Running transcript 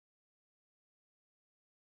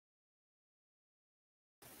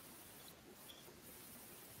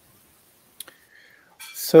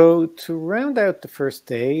So to round out the first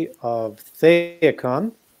day of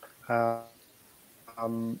TheiaCon,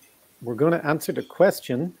 we're going to answer the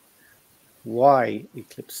question, why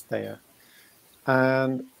Eclipse Theia?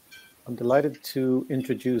 And I'm delighted to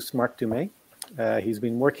introduce Marc Dumais. He's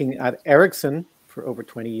been working at Ericsson for over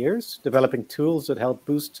 20 years, developing tools that help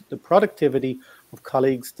boost the productivity of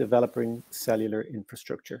colleagues developing cellular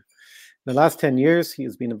infrastructure. In the last 10 years, he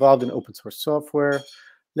has been involved in open source software,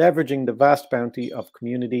 leveraging the vast bounty of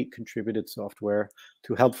community contributed software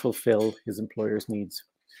to help fulfill his employer's needs.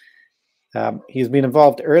 He's been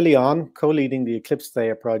involved early on, co-leading the Eclipse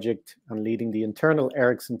Theia project and leading the internal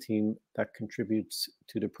Ericsson team that contributes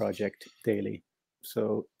to the project daily.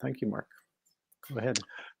 So thank you, Marc. Go ahead.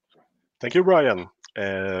 Thank you, Brian.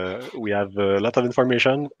 We have a lot of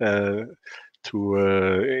information in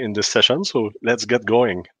this session, so let's get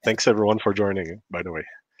going. Thanks everyone for joining, by the way.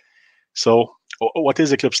 So what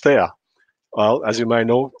is Eclipse Theia? Well, as you might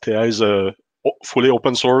know, Theia is a fully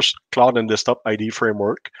open source cloud and desktop IDE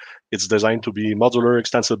framework. It's designed to be modular,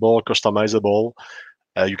 extensible, customizable.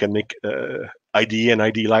 You can make IDE and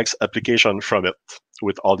IDE-like application from it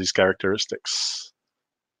with all these characteristics.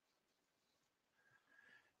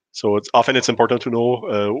 So it's important to know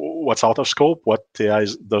what's out of scope, what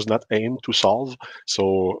Theia does not aim to solve.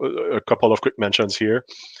 So a couple of quick mentions here.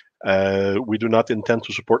 We do not intend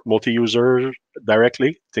to support multi-user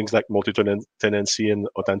directly, things like multi-tenancy and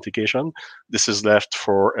authentication. This is left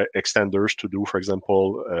for extenders to do. For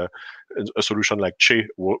example, a solution like Che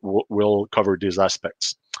will cover these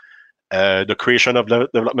aspects. The creation of the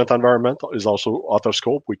development environment is also out of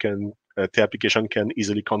scope. The application can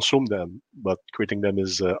easily consume them, but creating them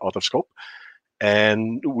is out of scope.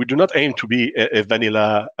 And we do not aim to be a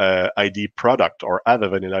vanilla ID product or have a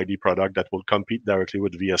vanilla ID product that will compete directly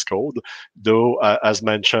with VS Code. Though, as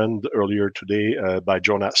mentioned earlier today by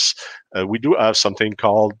Jonas, we do have something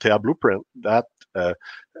called Theia Blueprint that,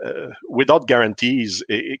 without guarantees,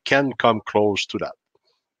 it can come close to that.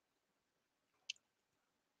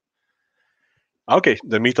 Okay,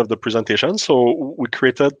 the meat of the presentation. So we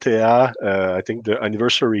created Theia. I think the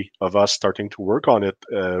anniversary of us starting to work on it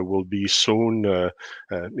will be soon,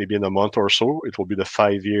 maybe in a month or so. It will be the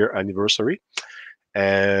 5-year anniversary.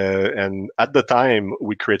 And at the time,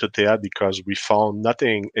 we created Theia because we found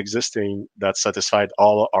nothing existing that satisfied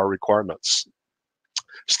all our requirements.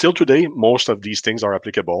 Still today, most of these things are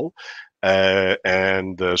applicable.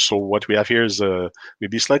 So what we have here is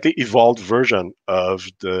maybe slightly evolved version of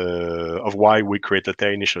why we created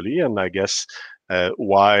Theia initially, and I guess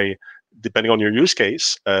why, depending on your use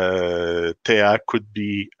case, Theia could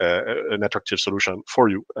be an attractive solution for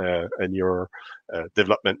you and your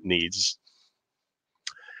development needs.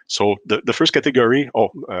 So the first category,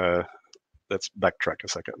 let's backtrack a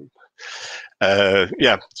second.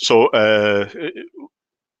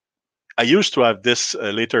 I used to have this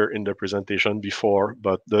later in the presentation before,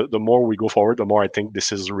 but the more we go forward, the more I think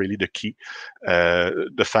this is really the key.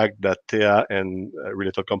 The fact that Theia and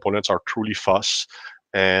related components are truly FOSS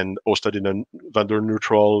and hosted in a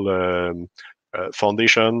vendor-neutral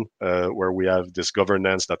foundation where we have this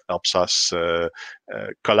governance that helps us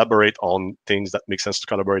collaborate on things that make sense to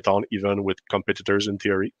collaborate on, even with competitors in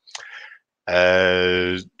theory.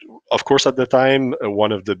 Of course, at the time,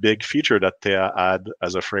 one of the big features that Theia had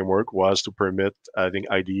as a framework was to permit having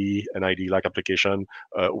IDE and IDE-like application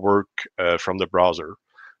work from the browser.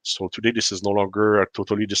 So today, this is no longer a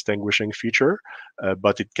totally distinguishing feature,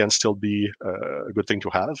 but it can still be a good thing to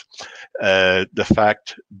have. The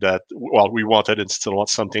fact that, well, we wanted and still want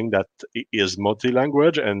something that is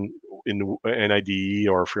multi-language and in an IDE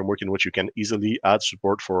or a framework in which you can easily add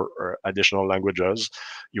support for additional languages.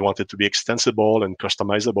 You want it to be extensible and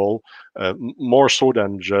customizable, more so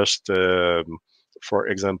than just, for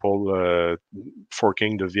example,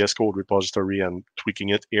 forking the VS Code repository and tweaking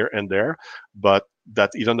it here and there, but that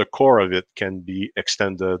even the core of it can be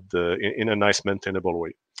extended in a nice maintainable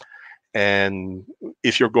way. And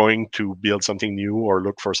if you're going to build something new or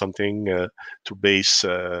look for something to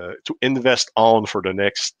invest on for the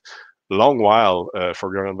next long while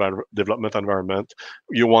for your development environment,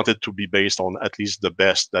 you want it to be based on at least the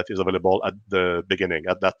best that is available at the beginning,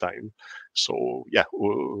 at that time. So yeah,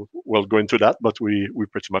 we'll go into that, but we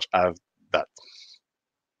pretty much have that.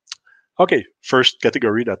 Okay, first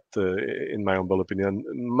category that, in my humble opinion,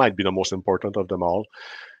 might be the most important of them all.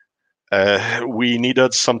 We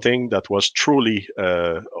needed something that was truly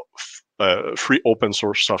free open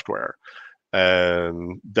source software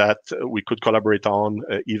that we could collaborate on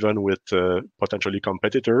even with potentially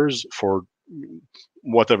competitors for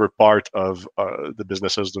whatever part of the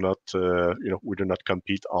businesses do not, we do not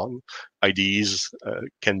compete on. IDEs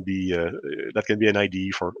can be that can be an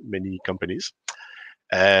IDE for many companies.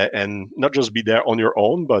 And not just be there on your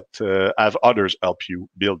own, but have others help you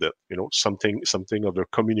build it. Something of a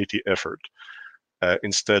community effort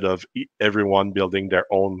instead of everyone building their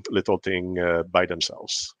own little thing by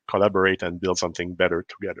themselves. Collaborate and build something better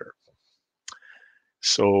together.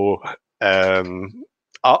 So,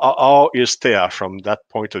 how is Theia from that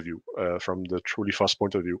point of view, from the truly FOSS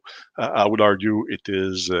point of view? I would argue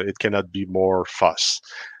it cannot be more FOSS.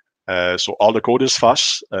 So all the code is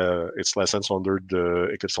FOSS. It's licensed under the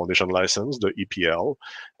Eclipse Foundation license, the EPL,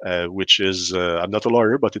 which is, I'm not a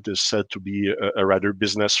lawyer, but it is said to be a rather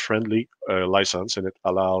business-friendly license, and it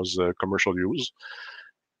allows commercial use.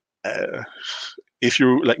 If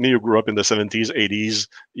you, like me, you grew up in the 70s, 80s,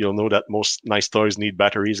 you'll know that most nice toys need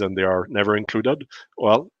batteries and they are never included.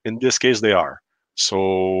 Well, in this case, they are.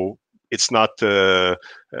 So it's not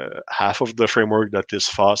half of the framework that is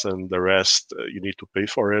FOSS and the rest you need to pay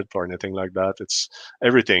for it or anything like that. It's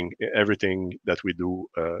everything that we do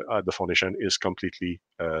at the foundation is completely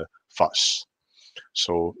FOSS.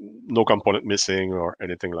 So no component missing or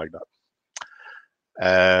anything like that.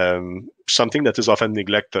 Something that is often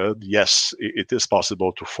neglected, yes, it is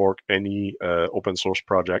possible to fork any open source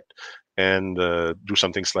project and do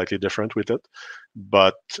something slightly different with it.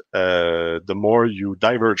 But the more you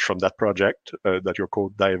diverge from that project, that your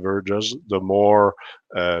code diverges, the more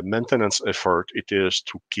maintenance effort it is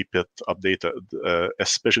to keep it updated,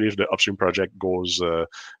 especially if the upstream project goes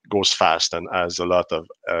fast and has a lot of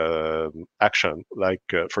action, like,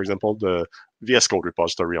 for example, the VS Code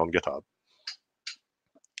repository on GitHub.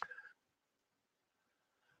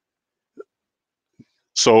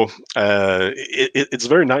 So it's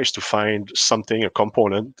very nice to find something, a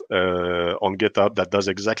component on GitHub that does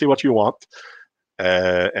exactly what you want.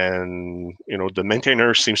 And the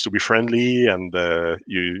maintainer seems to be friendly, and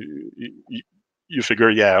you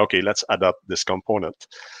figure, yeah, okay, let's adapt this component.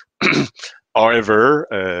 However,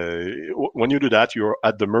 when you do that, you're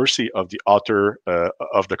at the mercy of the author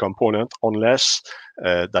of the component, unless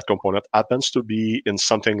that component happens to be in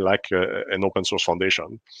something like an open source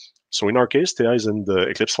foundation. So in our case, Theia is in the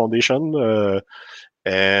Eclipse Foundation,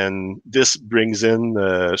 and this brings in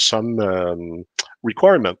some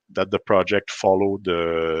requirement that the project follow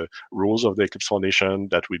the rules of the Eclipse Foundation,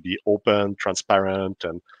 that we be open, transparent,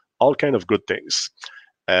 and all kind of good things.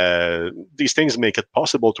 These things make it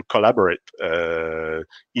possible to collaborate.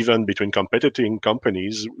 Even between competing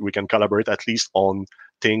companies, we can collaborate at least on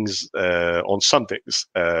things, on some things,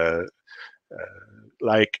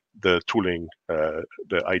 like the tooling,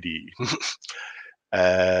 the IDE.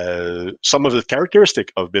 Some of the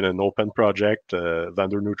characteristic of being an open project,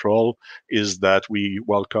 vendor neutral, is that we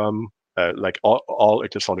welcome, like all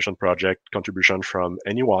Eclipse Foundation project, contribution from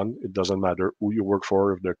anyone. It doesn't matter who you work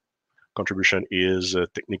for, if the contribution is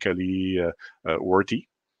technically worthy.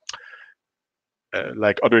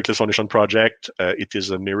 Like other Eclipse Foundation project, it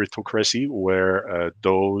is a meritocracy where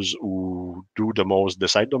those who do the most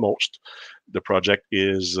decide the most. The project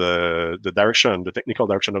is the technical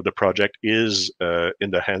direction of the project is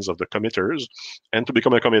in the hands of the committers. And to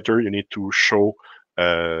become a committer, you need to show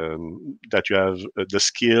that you have the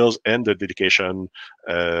skills and the dedication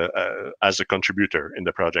as a contributor in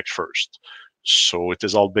the project first. So it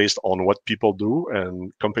is all based on what people do,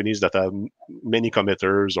 and companies that have many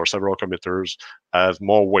committers or several committers have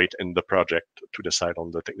more weight in the project to decide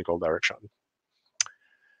on the technical direction.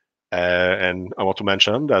 And I want to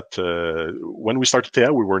mention that when we started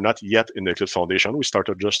Theia, we were not yet in the Eclipse Foundation. We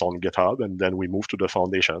started just on GitHub, and then we moved to the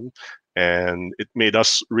foundation. And it made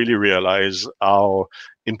us really realize how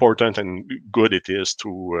important and good it is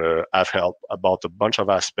to have help about a bunch of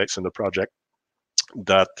aspects in the project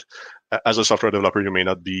that as a software developer, you may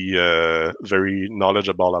not be very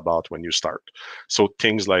knowledgeable about when you start. So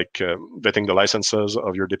things like vetting the licenses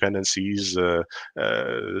of your dependencies,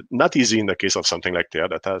 not easy in the case of something like Theia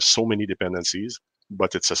that has so many dependencies,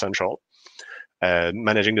 but it's essential.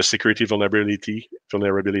 Managing the security vulnerability,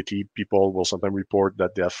 people will sometimes report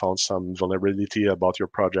that they have found some vulnerability about your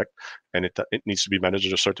project, and it needs to be managed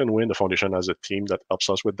in a certain way. And the foundation has a team that helps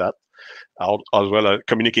us with that, as well as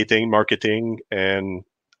communicating, marketing, and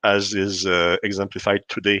as is exemplified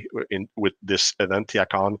today with this event,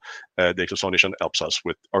 TheiaCon, the Eclipse Foundation helps us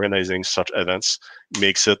with organizing such events,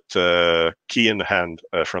 makes it key in hand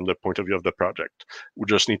from the point of view of the project. We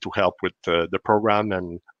just need to help with the program,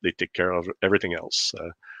 and they take care of everything else.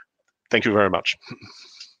 Thank you very much.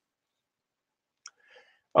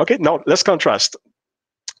 Okay, now let's contrast.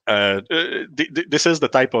 This is the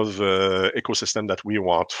type of ecosystem that we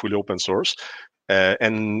want, fully open source.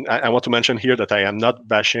 And I want to mention here that I am not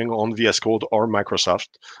bashing on VS Code or Microsoft.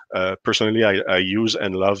 Personally, I use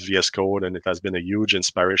and love VS Code, and it has been a huge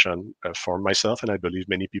inspiration for myself, and I believe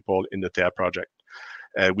many people in the Theia project.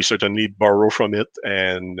 We certainly borrow from it,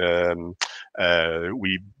 and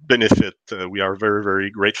we benefit. We are very,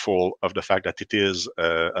 very grateful of the fact that it is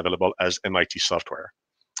available as MIT software.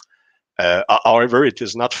 However, it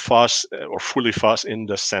is not FOSS or fully FOSS in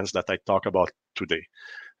the sense that I talk about today.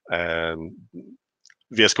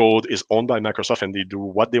 VS Code is owned by Microsoft, and they do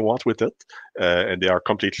what they want with it, and they are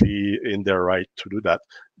completely in their right to do that.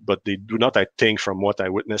 But they do not, I think, from what I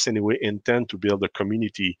witness anyway, intend to build a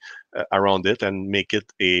community around it and make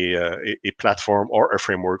it a platform or a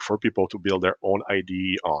framework for people to build their own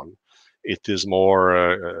IDE on. It is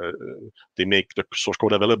more, they make the source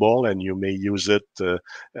code available, and you may use it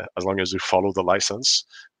as long as you follow the license.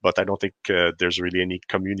 But I don't think there's really any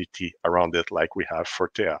community around it like we have for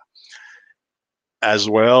Theia. As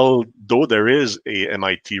well, though there is a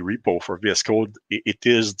MIT repo for VS Code, it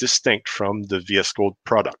is distinct from the VS Code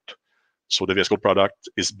product. So the VS Code product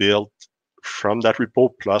is built from that repo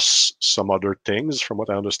plus some other things, from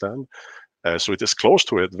what I understand. So it is close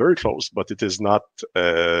to it, very close, but it is not,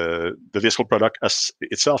 the VS Code product as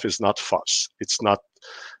itself is not FOSS. It's not,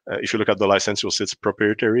 if you look at the license, you'll see it's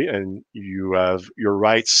proprietary, and you have your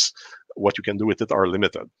rights, what you can do with it are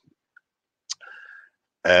limited.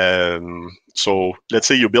 So let's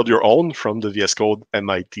say you build your own from the VS Code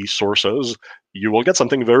MIT sources, you will get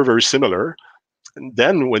something very, very similar. And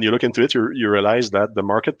then when you look into it, you realize that the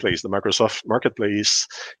marketplace, the Microsoft marketplace,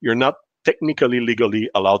 you're not technically legally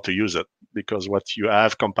allowed to use it because what you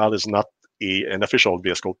have compiled is not an official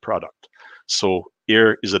VS Code product. So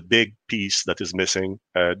here is a big piece that is missing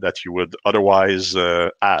that you would otherwise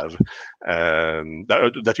have,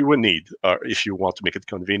 that you would need if you want to make it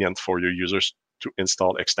convenient for your users to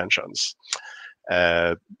install extensions.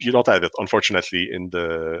 You don't have it, unfortunately, in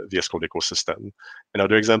the VS Code ecosystem.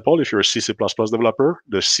 Another example, if you're a C++ developer,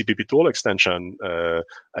 the CPP tool extension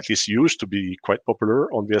at least used to be quite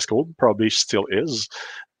popular on VS Code, probably still is.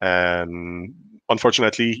 And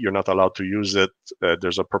unfortunately, you're not allowed to use it.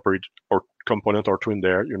 There's a proprietary or component or two in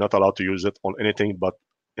there. You're not allowed to use it on anything but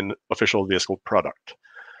an official VS Code product.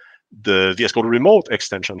 The VS Code remote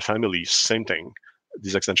extension family, same thing.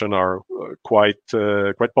 These extensions are quite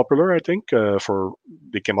popular, I think.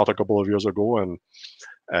 They came out a couple of years ago, and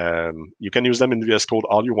you can use them in VS Code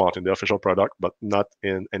all you want in the official product, but not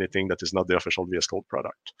in anything that is not the official VS Code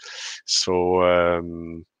product. So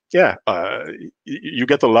yeah, you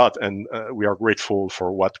get a lot, and we are grateful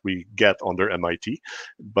for what we get under MIT.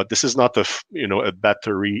 But this is not a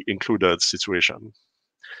battery included situation.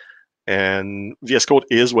 And VS Code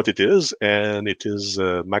is what it is, and it is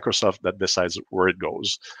Microsoft that decides where it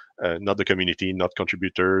goes, not the community, not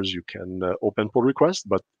contributors. You can open pull requests,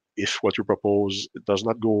 but if what you propose does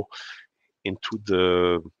not go into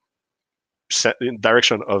the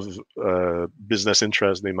direction of business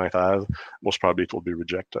interest they might have, most probably it will be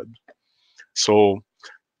rejected. So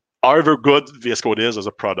however good VS Code is as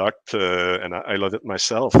a product, and I love it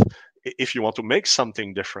myself, if you want to make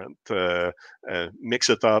something different, mix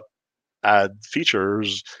it up, add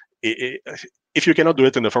features, if you cannot do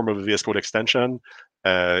it in the form of a VS Code extension,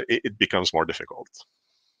 it becomes more difficult.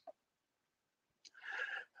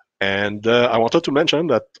 And I wanted to mention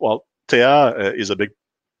that, well, Theia is a big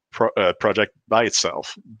project by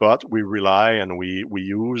itself, but we rely and we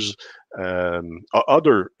use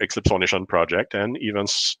other Eclipse Foundation project and even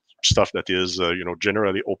stuff that is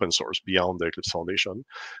generally open source beyond the Eclipse Foundation.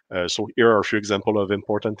 So here are a few examples of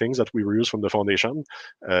important things that we reuse from the foundation.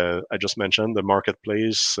 I just mentioned the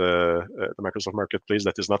marketplace, the Microsoft Marketplace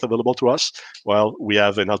that is not available to us. Well, we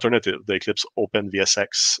have an alternative, the Eclipse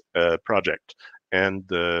OpenVSX project and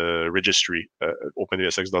the registry,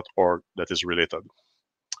 openvsx.org, that is related.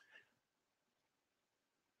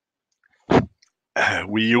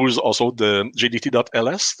 We use also the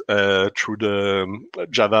JDT.ls through the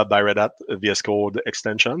Java by Red Hat VS Code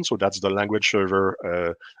extension. So that's the language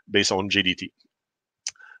server based on JDT.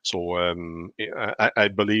 So I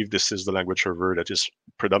believe this is the language server that is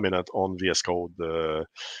predominant on VS Code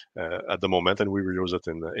at the moment, and we reuse it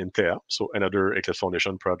in Theia. So another Eclipse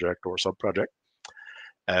Foundation project or sub-project.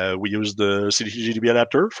 We use the CDT-GDB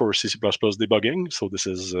adapter for C++ debugging. So this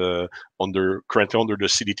is currently under the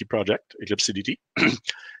CDT project, Eclipse CDT.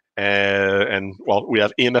 And well, we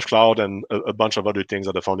have EMF Cloud and a bunch of other things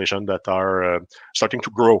at the foundation that are starting to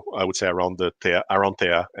grow, I would say, around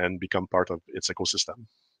Theia and become part of its ecosystem.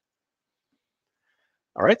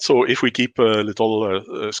 All right, so if we keep a little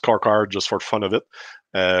scorecard just for fun of it,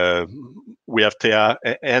 we have Theia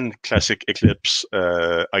and classic Eclipse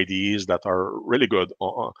IDEs that are really good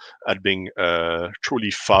at being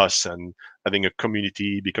truly fast and having a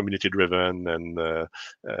community, be community driven, and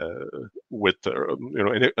with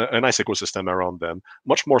a nice ecosystem around them,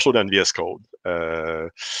 much more so than VS Code.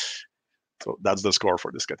 So that's the score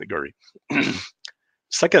for this category.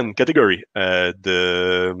 Second category,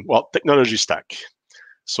 the technology stack.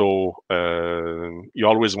 So you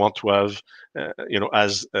always want to have,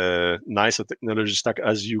 as nice a technology stack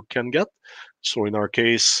as you can get. So in our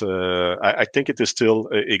case, I think it is still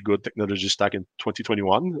a good technology stack in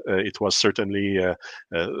 2021. It was certainly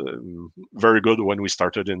very good when we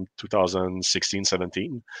started in 2016,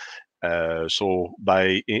 17. So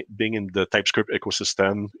by being in the TypeScript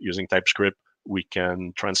ecosystem, using TypeScript, we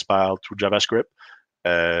can transpile to JavaScript.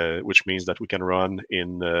 Which means that we can run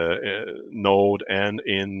in Node and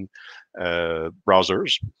in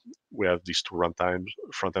browsers. We have these two runtimes,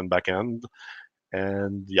 front and back end.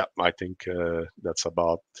 And yeah, I think that's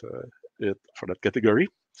about it for that category.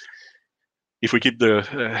 If we keep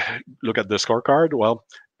look at the scorecard, well,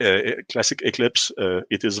 classic Eclipse,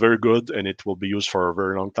 it is very good and it will be used for a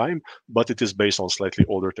very long time, but it is based on slightly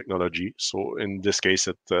older technology. So in this case,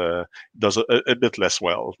 it does a bit less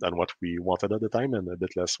well than what we wanted at the time and a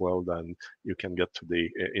bit less well than you can get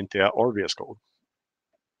today in Theia or VS Code.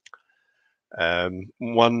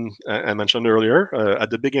 One I mentioned earlier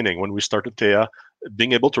at the beginning when we started Theia,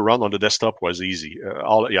 being able to run on the desktop was easy.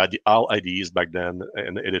 All IDEs back then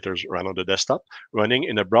and the editors ran on the desktop. Running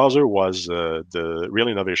in a browser was the real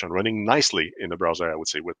innovation. Running nicely in a browser, I would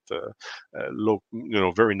say, with low,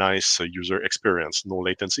 very nice user experience, no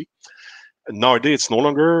latency. Nowadays, it's no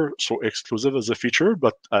longer so exclusive as a feature,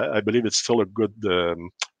 but I believe it's still a good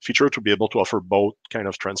feature to be able to offer both kind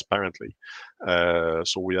of transparently.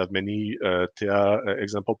 So we have many Theia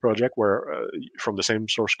example project where from the same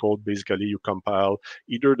source code, basically you compile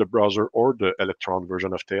either the browser or the Electron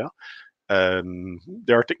version of Theia.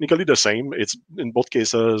 They are technically the same. It's in both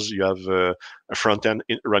cases, you have a front end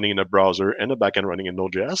running in a browser and a back end running in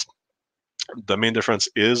Node.js. The main difference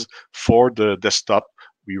is for the desktop,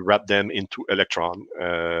 we wrap them into Electron,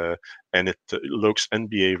 and it looks and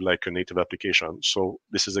behaves like a native application. So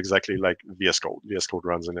this is exactly like VS Code. VS Code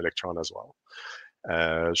runs in Electron as well.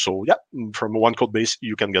 So yeah, from one code base,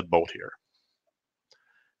 you can get both here.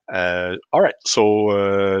 All right,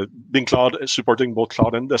 so being cloud, supporting both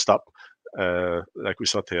cloud and desktop, like we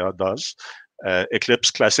saw Theia does.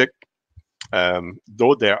 Eclipse Classic,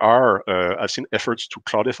 though there are, I've seen efforts to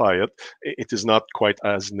cloudify it, it is not quite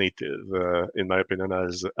as native, in my opinion,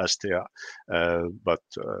 as Theia. But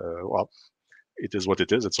well, it is what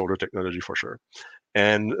it is. It's older technology for sure.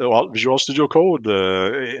 And well, Visual Studio Code,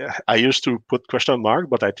 I used to put question mark,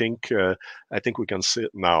 but I think we can see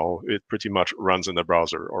it now. It pretty much runs in the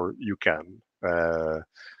browser, or you can.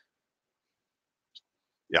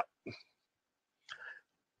 Yeah.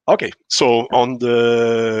 Okay, so on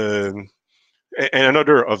the and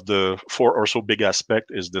another of the 4 or so big aspect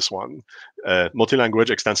is this one, multi-language,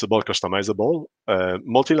 extensible, customizable.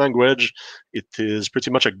 Multi-language, it is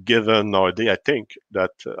pretty much a given nowadays, I think,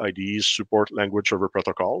 that IDEs support language server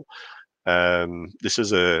protocol. This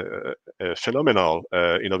is a phenomenal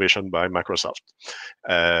innovation by Microsoft,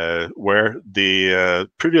 where they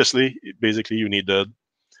previously, basically, you needed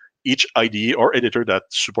each IDE or editor that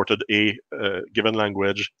supported a given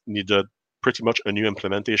language needed pretty much a new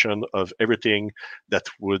implementation of everything that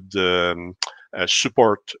would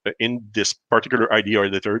support in this particular IDE or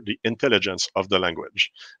editor the intelligence of the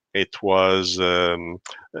language. It was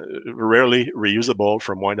rarely reusable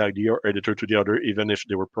from one IDE or editor to the other, even if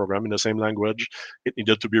they were programmed in the same language. It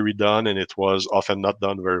needed to be redone, and it was often not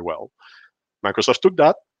done very well. Microsoft took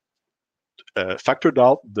that, factored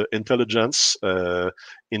out the intelligence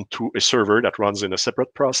into a server that runs in a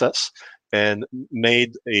separate process, and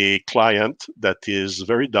made a client that is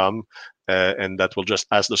very dumb and that will just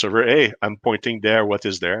ask the server, hey, I'm pointing there, what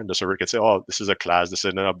is there? And the server can say, oh, this is a class, this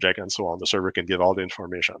is an object, and so on. The server can give all the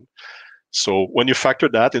information. So when you factor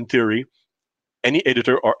that, in theory, any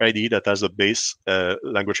editor or IDE that has a base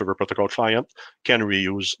language server protocol client can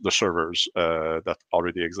reuse the servers that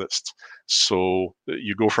already exist. So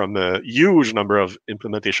you go from a huge number of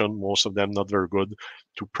implementation, most of them not very good,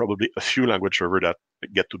 to probably a few language server that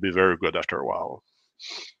get to be very good after a while.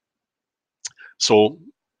 So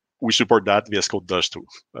we support that. VS Code does too,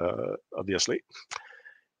 obviously.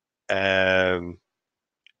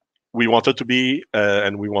 We wanted to be,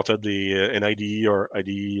 and we wanted an IDE or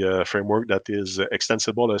IDE framework that is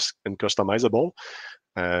extensible and customizable.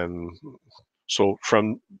 So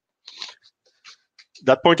from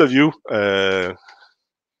that point of view,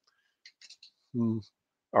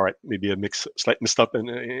 all right, maybe a slight mix-up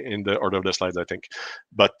in the order of the slides, I think.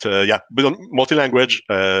 But yeah, but on multi-language,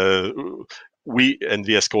 we and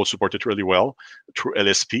VS Code support it really well through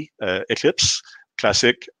LSP. Eclipse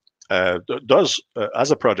Classic does,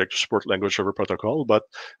 as a project, support language server protocol, but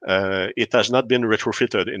it has not been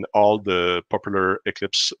retrofitted in all the popular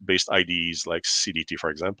Eclipse-based IDEs like CDT, for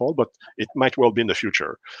example, but it might well be in the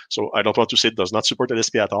future. So I don't want to say it does not support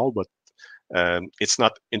LSP at all, but it's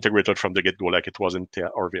not integrated from the get-go like it was in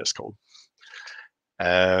Theia or VS Code.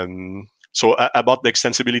 So about the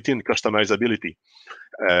extensibility and customizability.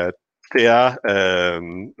 Theia,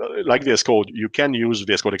 like VS Code, you can use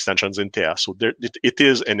VS Code extensions in Theia. So it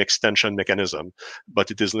is an extension mechanism,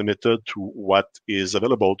 but it is limited to what is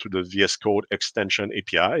available to the VS Code extension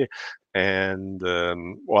API. And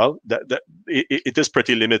well, it is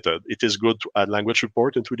pretty limited. It is good to add language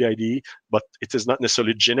support into the IDE, but it is not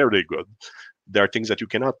necessarily generally good. There are things that you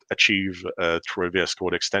cannot achieve through a VS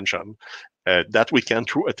Code extension that we can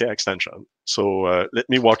through a Theia extension. So let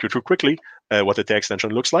me walk you through quickly what a Theia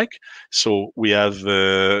extension looks like. So we have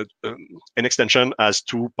an extension as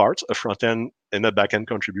two parts, a front-end and a back-end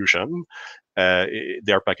contribution.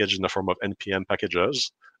 They are packaged in the form of NPM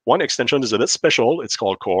packages. One extension is a bit special. It's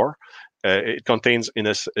called Core. It contains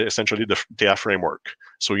essentially the Theia framework.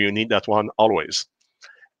 So you need that one always.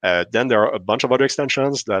 Then there are a bunch of other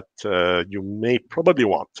extensions that you may probably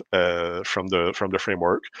want from the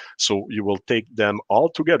framework. So you will take them all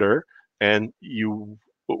together, and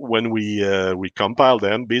when we compile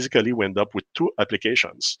them, basically we end up with two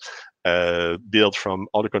applications built from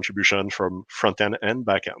all the contribution from front end and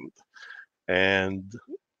back end. And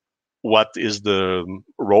what is the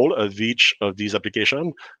role of each of these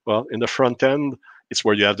applications? Well, in the front end, it's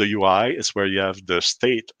where you have the UI, it's where you have the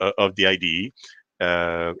state of the IDE.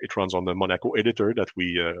 It runs on the Monaco editor that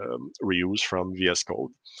we reuse from VS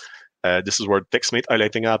Code. This is where TextMate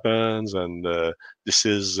highlighting happens, and this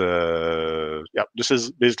is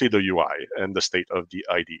basically the UI and the state of the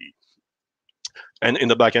IDE. And in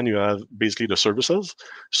the backend, you have basically the services,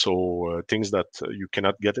 so things that you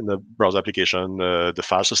cannot get in the browser application, the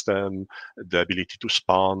file system, the ability to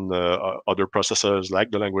spawn other processes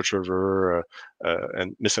like the language server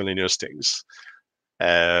and miscellaneous things.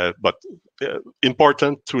 But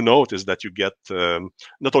important to note is that you get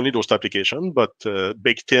not only those applications, but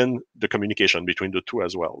baked in the communication between the two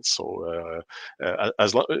as well. So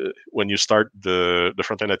when you start the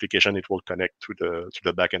front end application, it will connect to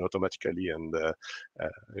the backend automatically, and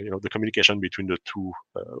the communication between the two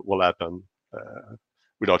will happen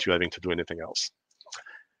without you having to do anything else.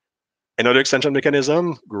 Another extension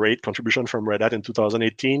mechanism, great contribution from Red Hat in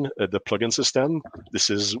 2018, the plugin system.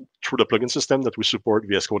 This is through the plugin system that we support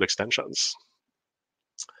VS Code extensions.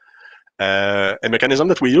 A mechanism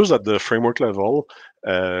that we use at the framework level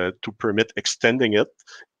to permit extending it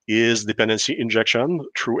is dependency injection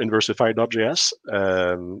through inversify.js.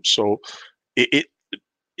 So it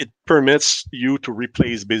permits you to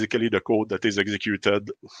replace basically the code that is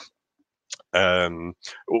executed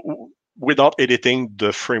without editing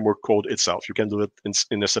the framework code itself. You can do it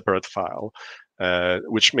in a separate file,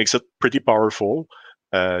 which makes it pretty powerful.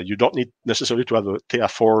 You don't need necessarily to have a Theia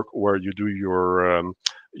fork where you do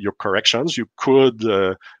your corrections. You could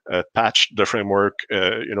patch the framework,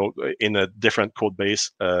 in a different code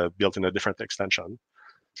base built in a different extension.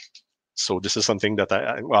 So this is something that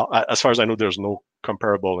as far as I know, there's no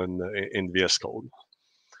comparable in VS Code.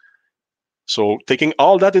 So taking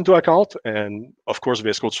all that into account, and of course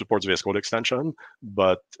VS Code supports VS Code extension,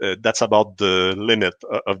 but that's about the limit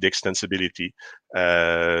of the extensibility.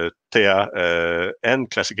 Theia and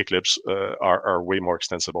Classic Eclipse are way more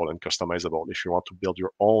extensible and customizable if you want to build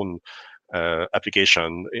your own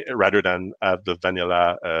application rather than have the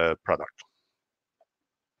vanilla product.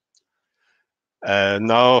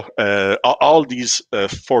 Now, all these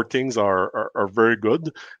four things are very good,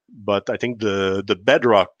 but I think the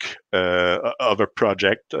bedrock of a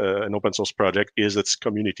project, an open source project, is its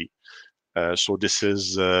community. So this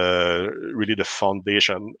is really the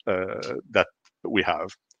foundation that we have.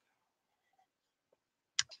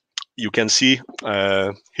 You can see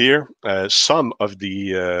here some of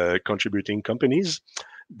the contributing companies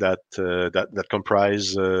that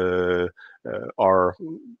comprise our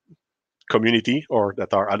community, or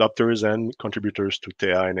that are adopters and contributors to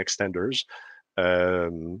Theia and extenders.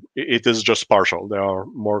 It is just partial. There are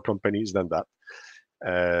more companies than that.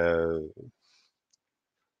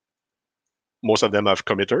 Most of them have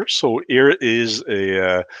committers. So here is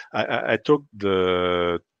I took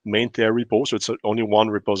the main Theia repo, so it's only one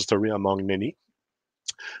repository among many.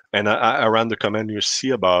 And I ran the command you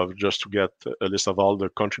see above just to get a list of all the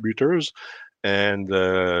contributors, and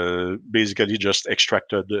basically just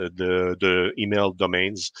extracted the email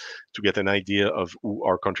domains to get an idea of who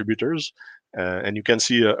are contributors. And you can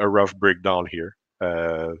see a rough breakdown here.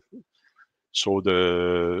 So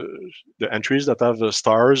the entries that have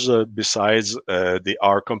stars, besides, they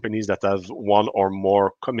are companies that have one or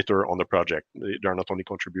more committer on the project. They are not only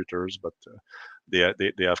contributors, but they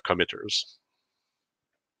have committers.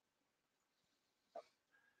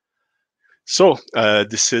 So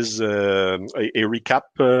this is a recap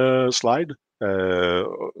slide,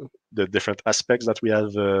 the different aspects that we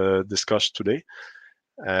have discussed today.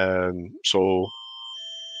 So,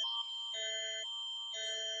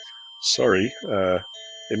 sorry,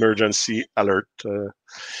 emergency alert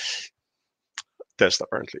test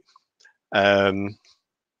apparently.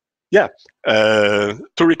 Yeah, to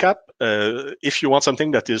recap, if you want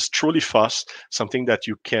something that is truly fast, something that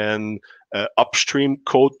you can upstream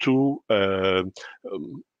code to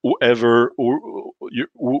whoever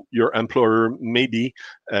who your employer may be,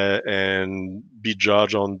 and be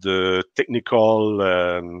judged on the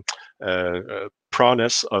technical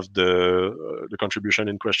prowess of the contribution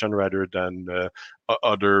in question rather than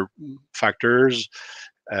other factors.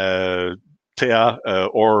 Theia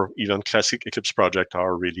or even classic Eclipse project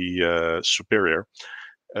are really superior.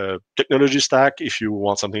 Technology stack, if you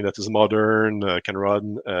want something that is modern, can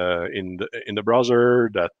run in the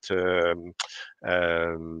browser, that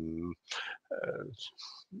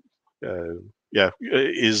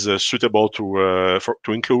is suitable to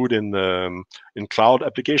include in cloud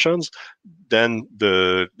applications, then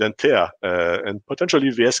Theia and potentially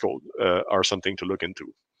VS Code are something to look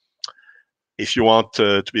into. If you want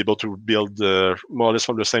to be able to build more or less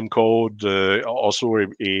from the same code, also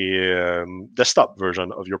a desktop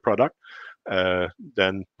version of your product,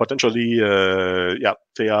 then potentially,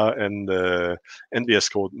 Theia and VS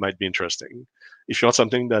Code might be interesting. If you want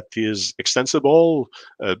something that is extensible,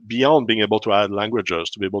 beyond being able to add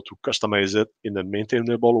languages, to be able to customize it in a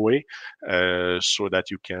maintainable way, so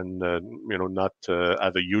that you can, not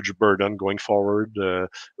have a huge burden going forward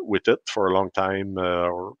with it for a long time,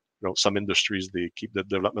 or some industries, they keep the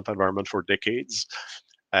development environment for decades.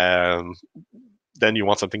 Then you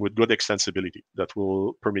want something with good extensibility that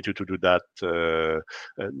will permit you to do that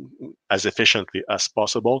as efficiently as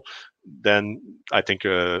possible. Then I think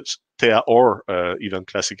Theia or even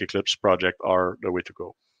classic Eclipse project are the way to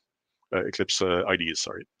go. Eclipse IDEs,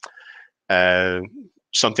 sorry.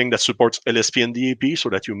 Something that supports LSP and DAP, so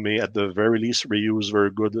that you may, at the very least, reuse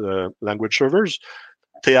very good language servers.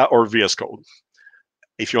 Theia or VS Code.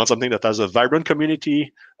 If you want something that has a vibrant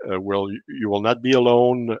community, well, you will not be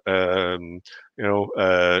alone,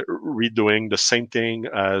 redoing the same thing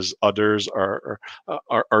as others are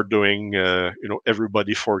doing,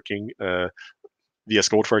 everybody forking VS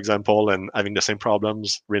Code, for example, and having the same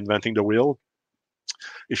problems, reinventing the wheel.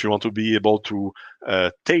 If you want to be able to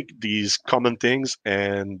take these common things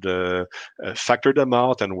and factor them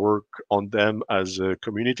out and work on them as a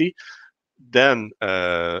community, then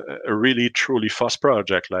a really truly fast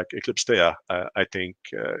project like Eclipse Theia, I think,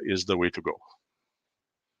 is the way to go.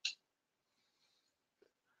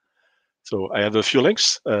 So I have a few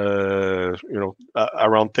links, around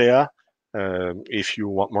Theia, if you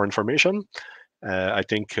want more information. I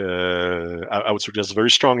think I would suggest very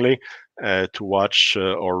strongly to watch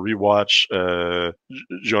or rewatch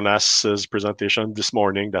Jonas's presentation this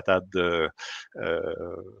morning that had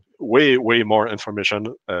way more information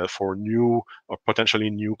for new or potentially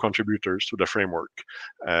new contributors to the framework.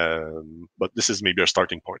 But this is maybe a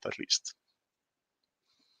starting point at least.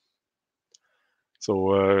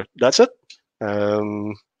 So that's it.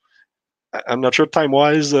 I'm not sure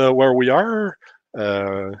time-wise where we are.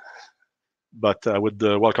 But I would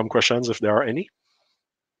welcome questions if there are any.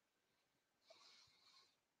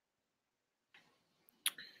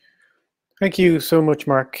 Thank you so much,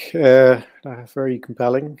 Marc. Very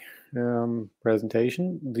compelling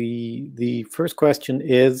presentation. The first question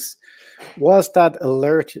is, was that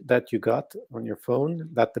alert that you got on your phone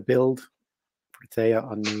that the build for Theia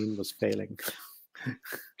on Moon was failing?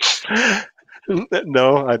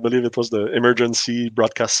 No, I believe it was the emergency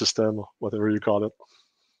broadcast system, whatever you call it.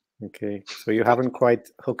 Okay, so you haven't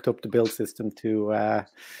quite hooked up the build system to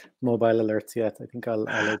mobile alerts yet. I think I'll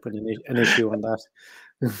open an issue on that.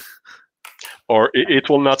 Or it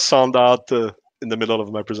will not sound out in the middle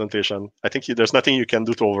of my presentation. I think there's nothing you can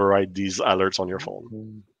do to override these alerts on your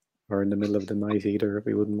phone. Or in the middle of the night either.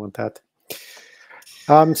 We wouldn't want that.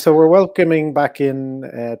 So we're welcoming back in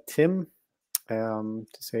Tim to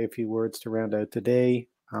say a few words to round out today.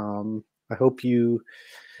 I hope you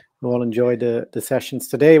all enjoyed the sessions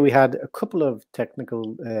today. We had a couple of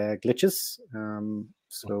technical glitches,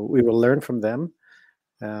 so we will learn from them.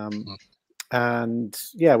 And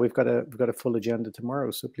yeah, we've got a full agenda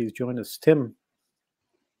tomorrow, so please join us. Tim.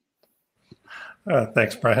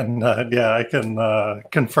 Thanks, Brian. Yeah, I can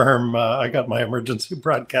confirm I got my emergency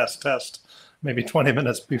broadcast test maybe 20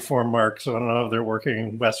 minutes before Marc, so I don't know if they're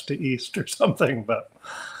working west to east or something, but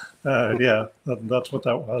yeah, that's what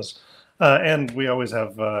that was. And we always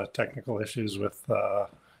have technical issues with, a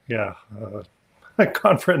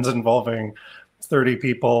conference involving 30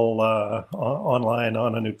 people online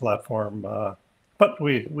on a new platform, but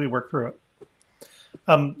we work through it.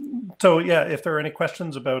 So yeah, if there are any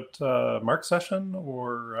questions about Marc's session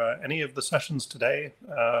or any of the sessions today,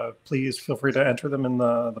 please feel free to enter them in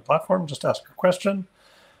the platform. Just ask a question.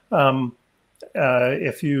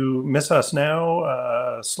 If you miss us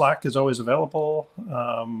now, Slack is always available.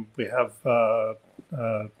 We have a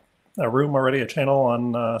room already, a channel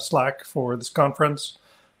on Slack for this conference.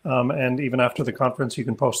 And even after the conference, you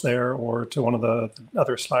can post there or to one of the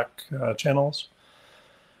other Slack channels.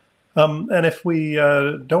 And if we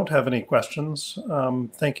don't have any questions,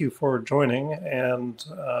 thank you for joining. And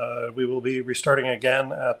we will be restarting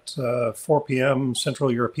again at 4 p.m.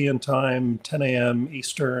 Central European Time, 10 a.m.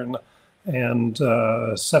 Eastern, and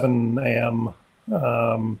 7 a.m.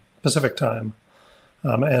 Pacific Time.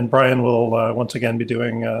 And Brian will once again be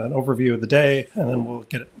doing an overview of the day, and then we'll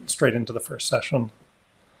get straight into the first session.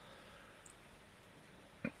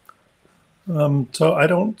 So I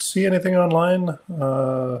don't see anything online.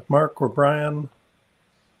 Marc or Brian, do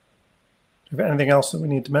you have anything else that we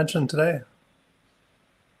need to mention today?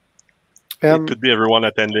 It could be everyone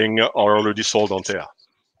attending are already sold on Theia.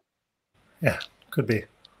 Yeah, could be.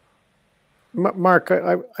 Marc,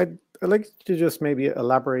 I'd like to just maybe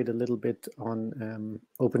elaborate a little bit on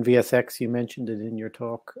OpenVSX. You mentioned it in your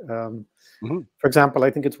talk. For example,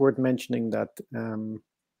 I think it's worth mentioning that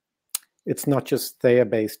it's not just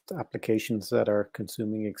Theia-based applications that are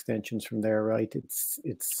consuming extensions from there, right? It's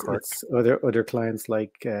other clients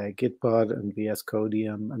like Gitbod and VS Code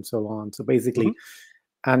and so on. So basically,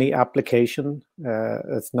 any application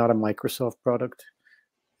that's not a Microsoft product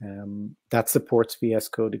that supports VS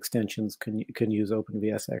Code extensions can use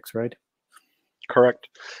OpenVSX, right? Correct.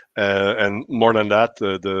 And more than that,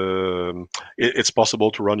 it's possible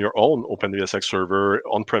to run your own OpenVSX server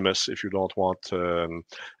on premise if you don't want to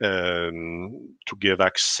give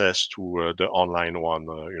access to the online one,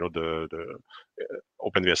 the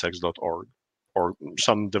openvsx.org, or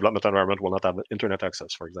some development environment will not have internet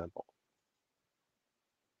access, for example.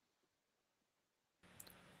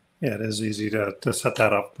 Yeah, it is easy to set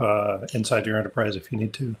that up inside your enterprise if you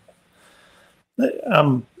need to.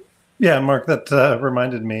 Yeah, Marc, that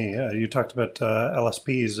reminded me, you talked about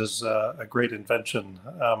LSPs as a great invention.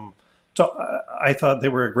 So I thought they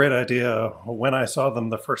were a great idea when I saw them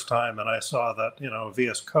the first time, and I saw that,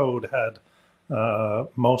 VS Code had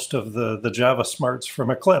most of the Java smarts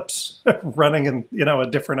from Eclipse running in, a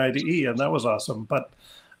different IDE, and that was awesome. But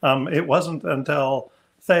it wasn't until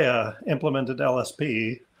Theia implemented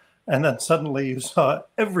LSP, and then suddenly you saw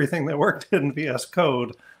everything that worked in VS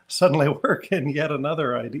Code suddenly work in yet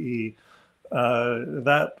another IDE.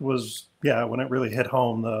 That was, when it really hit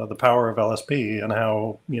home, the power of LSP and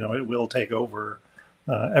how, it will take over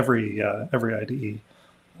every IDE.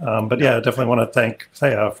 But yeah, I definitely want to thank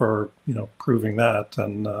Theia for, proving that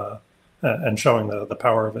and showing the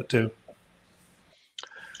power of it too.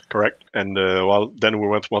 Correct. And then we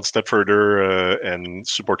went one step further and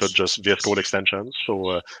supported just VS Code extensions.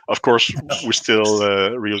 So of course, we still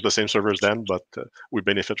reuse the same servers then, but we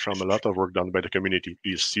benefit from a lot of work done by the community.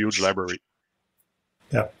 It's a huge library.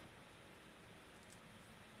 Yeah.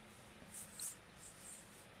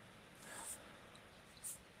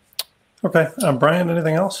 Okay, Brian,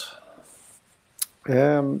 anything else?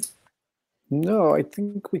 No, I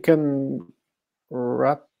think we can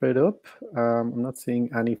wrap it up. I'm not seeing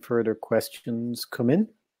any further questions come in.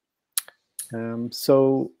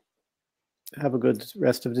 So have a good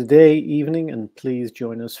rest of the day, evening, and please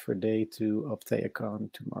join us for day 2 of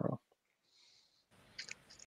TheiaCon tomorrow.